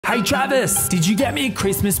Hey Travis, did you get me a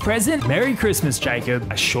Christmas present? Merry Christmas, Jacob.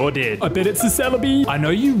 I sure did. I bet it's a Celebi. I know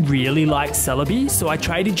you really like Celebi, so I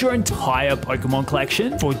traded your entire Pokemon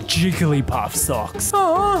collection for Jigglypuff socks.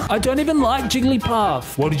 Oh, I don't even like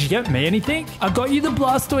Jigglypuff. What, did you get me anything? I got you the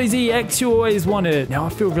Blastoise EX you always wanted. Now I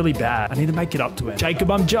feel really bad. I need to make it up to him.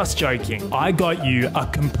 Jacob, I'm just joking. I got you a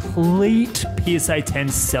complete PSA 10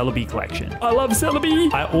 Celebi collection. I love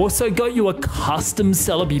Celebi. I also got you a custom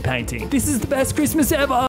Celebi painting. This is the best Christmas ever.